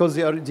early because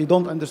they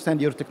don't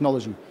understand your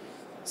technology.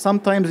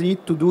 Sometimes you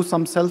need to do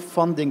some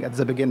self-funding at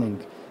the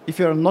beginning. If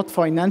you're not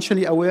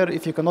financially aware,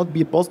 if you cannot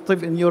be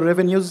positive in your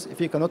revenues, if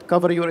you cannot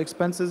cover your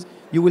expenses,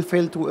 you will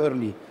fail too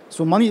early.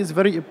 So money is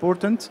very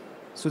important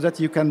so that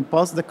you can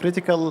pass the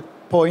critical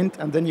point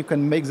and then you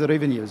can make the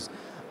revenues.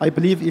 I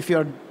believe if you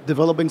are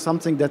developing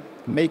something that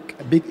make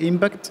a big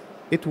impact,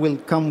 it will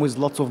come with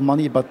lots of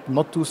money, but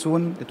not too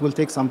soon. It will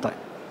take some time.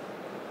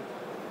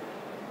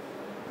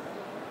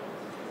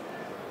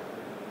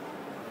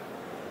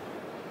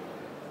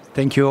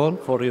 Thank you all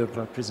for your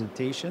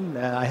presentation.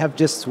 I have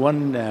just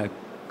one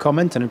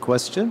comment and a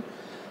question.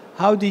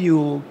 How do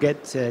you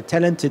get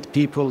talented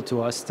people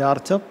to a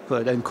startup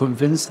and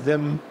convince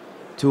them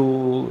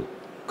to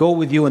go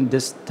with you in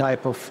this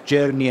type of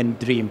journey and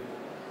dream?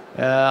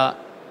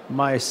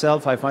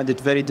 Myself, I find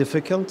it very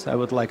difficult. I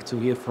would like to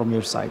hear from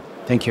your side.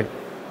 Thank you.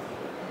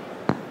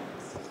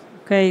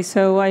 Okay,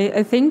 so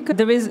I think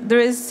there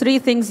is 3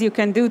 things you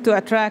can do to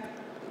attract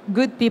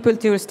good people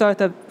to your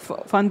startup.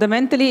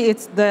 Fundamentally,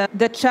 it's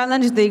the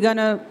challenge they're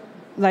gonna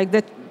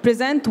that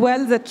present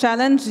well the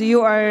challenge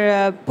you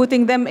are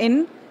putting them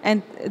in,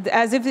 and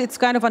as if it's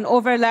kind of an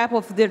overlap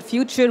of their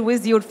future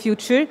with your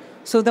future.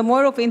 So the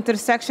more of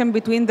intersection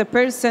between the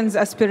person's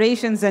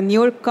aspirations and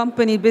your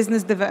company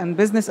business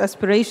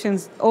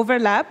aspirations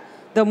overlap,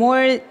 the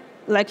more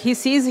he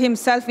sees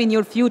himself in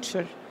your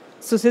future.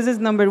 So this is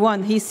number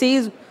 1. He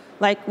sees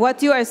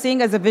what you are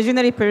seeing as a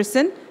visionary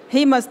person,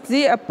 he must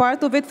see a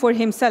part of it for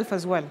himself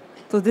as well.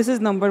 So this is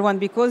number 1,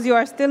 because you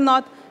are still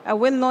not a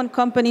well-known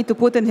company to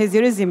put in his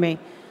resume.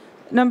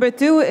 Number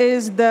 2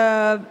 is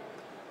the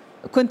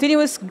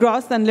continuous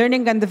growth and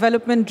learning and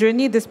development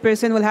journey this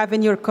person will have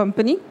in your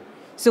company.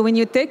 So when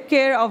you take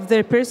care of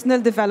their personal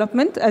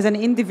development as an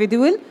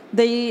individual,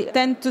 they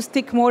tend to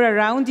stick more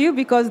around you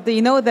because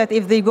they know that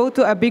if they go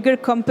to a bigger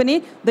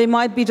company, they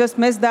might be just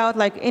missed out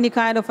like any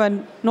kind of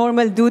a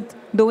normal dude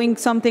doing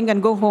something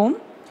and go home.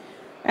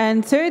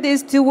 And third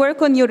is to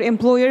work on your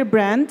employer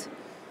brand,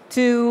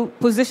 to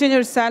position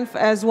yourself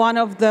as one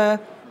of the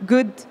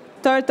good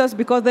startups,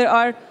 because there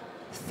are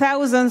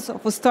thousands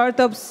of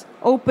startups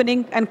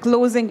opening and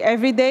closing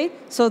every day.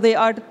 So they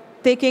are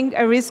taking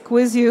a risk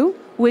with you,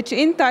 which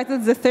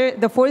entitles the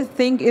 4th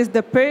thing is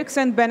the perks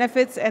and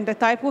benefits and the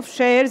type of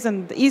shares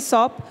and the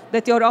ESOP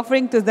that you're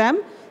offering to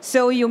them.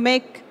 So you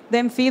make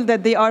them feel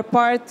that they are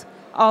part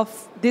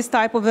of this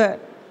type of a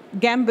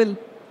gamble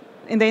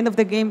in the end of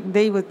the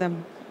day with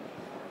them.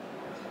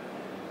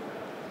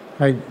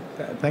 Hi,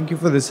 thank you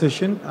for the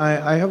session.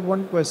 I have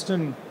one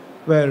question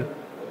where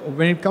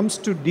when it comes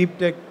to deep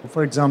tech,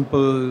 for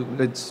example,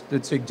 let's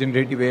take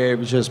generative AI,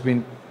 which has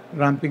been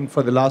ramping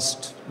for the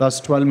last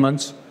 12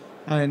 months.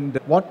 And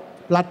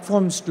what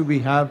platforms do we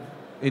have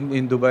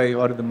in Dubai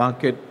or the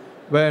market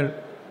where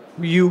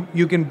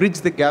you can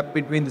bridge the gap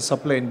between the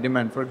supply and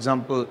demand? For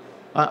example,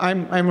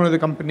 I'm one of the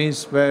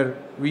companies where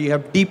we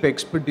have deep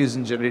expertise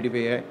in generative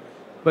AI,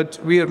 but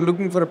we are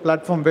looking for a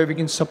platform where we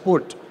can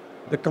support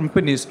the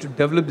companies to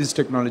develop these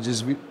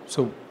technologies.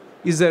 So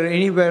is there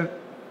anywhere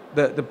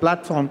the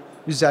platform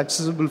is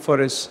accessible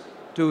for us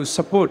to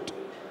support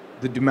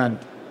the demand?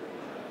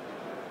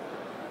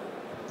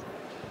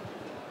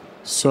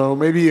 So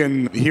maybe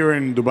here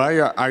in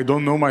Dubai, I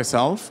don't know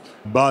myself,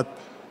 but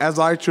as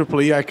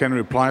IEEE, I can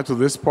reply to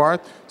this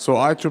part. So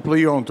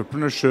IEEE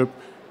Entrepreneurship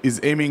is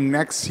aiming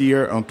next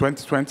year on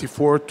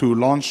 2024 to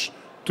launch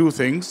two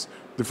things.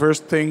 The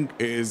first thing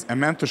is a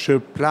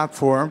mentorship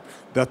platform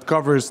that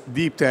covers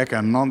deep tech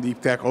and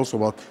non-deep tech, also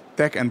about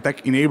tech and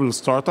tech-enabled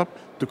startup,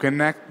 to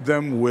connect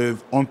them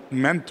with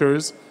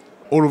mentors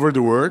all over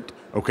the world.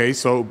 Okay,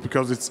 so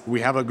because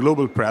we have a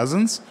global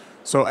presence,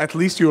 so at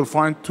least you'll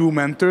find two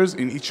mentors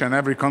in each and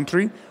every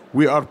country.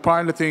 We are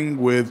piloting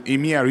with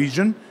EMEA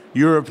region,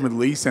 Europe,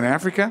 Middle East, and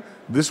Africa.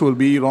 This will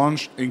be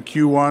launched in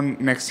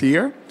Q1 next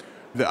year.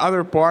 The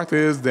other part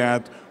is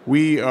that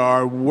we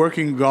are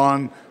working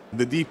on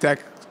the DeepTech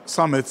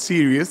Summit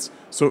series.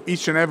 So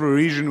each and every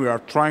region we are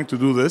trying to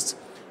do this.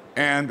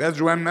 And as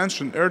Joanne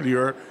mentioned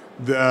earlier,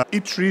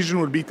 each region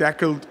will be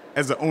tackled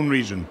as a own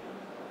region.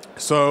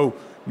 So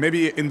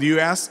maybe in the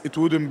US, it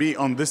wouldn't be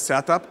on this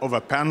setup of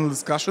a panel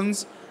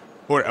discussions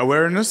or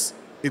awareness.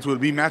 It will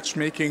be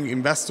matchmaking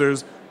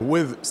investors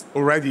with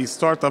already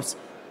startups,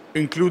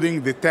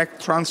 including the tech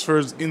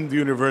transfers in the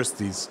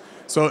universities.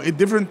 So it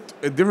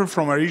different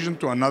from a region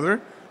to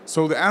another.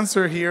 So the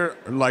answer here,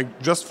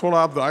 like just follow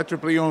up the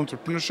IEEE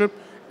Entrepreneurship,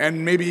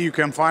 and maybe you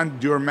can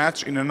find your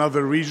match in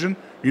another region.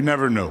 You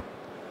never know.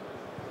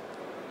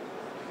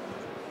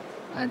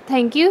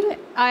 Thank you.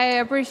 I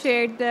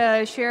appreciate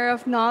the share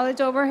of knowledge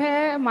over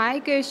here. My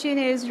question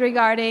is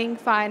regarding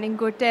finding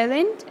good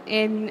talent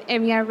in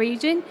EMEA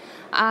region.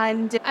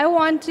 And I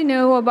want to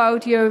know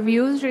about your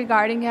views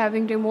regarding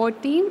having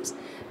remote teams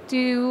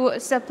to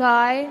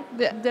supply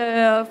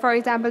for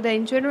example, the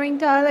engineering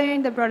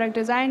talent, the product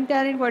design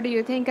talent. What do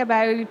you think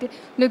about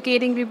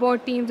locating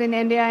remote teams in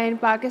India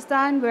and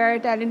Pakistan where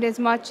talent is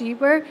much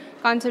cheaper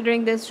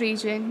considering this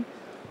region?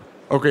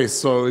 Okay,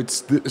 so it's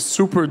the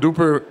super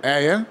duper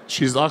area.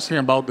 She's asking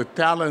about the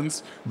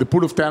talents, the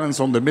pool of talents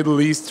on the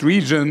Middle East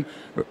region.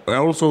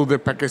 Also, the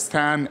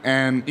Pakistan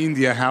and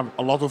India have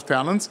a lot of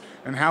talents,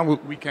 and how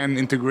we can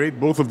integrate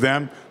both of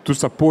them to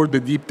support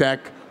the deep tech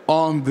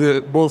on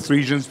both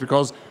regions,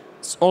 because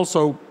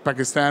also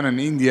Pakistan and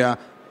India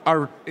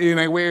are in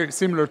a way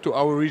similar to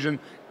our region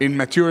in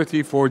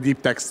maturity for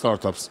deep tech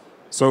startups.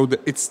 So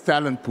it's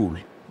talent pool.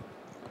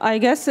 I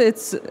guess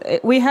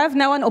we have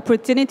now an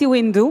opportunity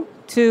window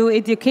to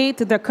educate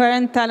the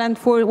current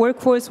talent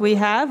workforce we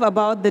have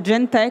about the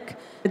Gen Tech,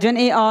 Gen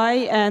AI,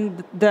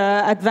 and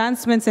the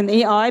advancements in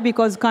AI,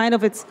 because kind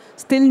of it's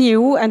still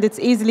new and it's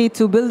easily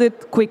to build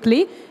it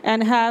quickly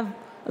and have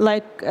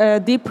like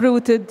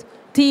deep-rooted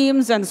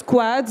teams and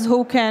squads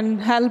who can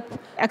help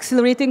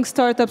accelerating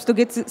startups to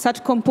get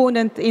such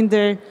component in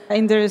their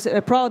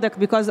product,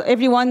 because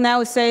everyone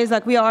now says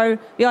that we are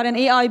an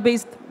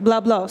AI-based blah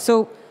blah.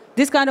 So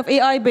this kind of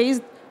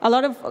AI-based, a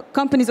lot of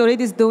companies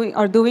already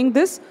are doing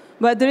this.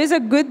 But there is a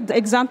good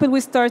example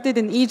we started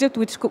in Egypt,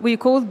 which we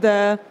called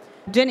the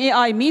Gen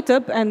AI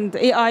Meetup and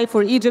AI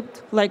for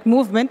Egypt like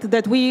movement,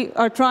 that we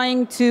are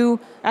trying to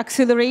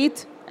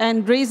accelerate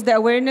and raise the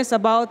awareness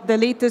about the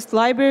latest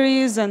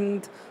libraries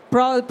and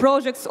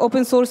projects,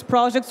 open source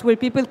projects, where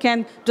people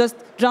can just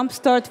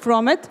jumpstart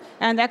from it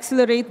and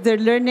accelerate their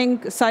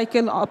learning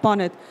cycle upon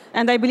it.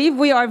 And I believe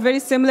we are very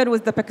similar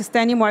with the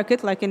Pakistani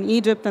market, like in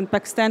Egypt and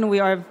Pakistan,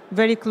 we are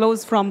very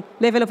close from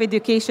level of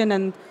education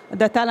and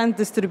the talent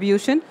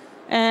distribution.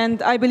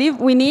 And I believe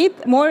we need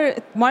more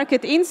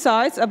market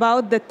insights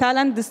about the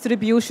talent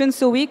distribution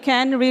so we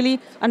can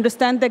really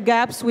understand the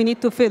gaps we need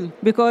to fill.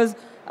 Because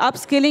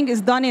upskilling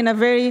is done in a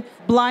very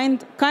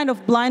blind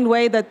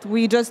way, that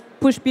we just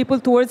push people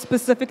towards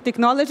specific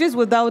technologies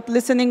without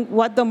listening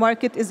what the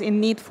market is in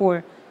need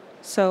for.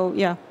 So,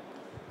 yeah.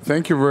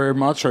 Thank you very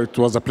much. It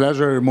was a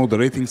pleasure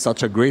moderating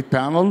such a great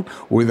panel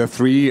with the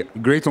three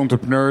great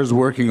entrepreneurs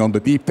working on the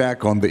deep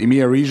tech on the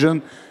EMEA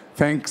region.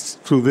 Thanks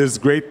to this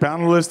great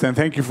panelist, and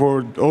thank you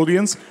for the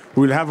audience.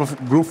 We'll have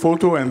a group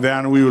photo, and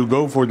then we will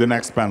go for the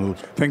next panel.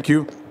 Thank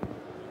you.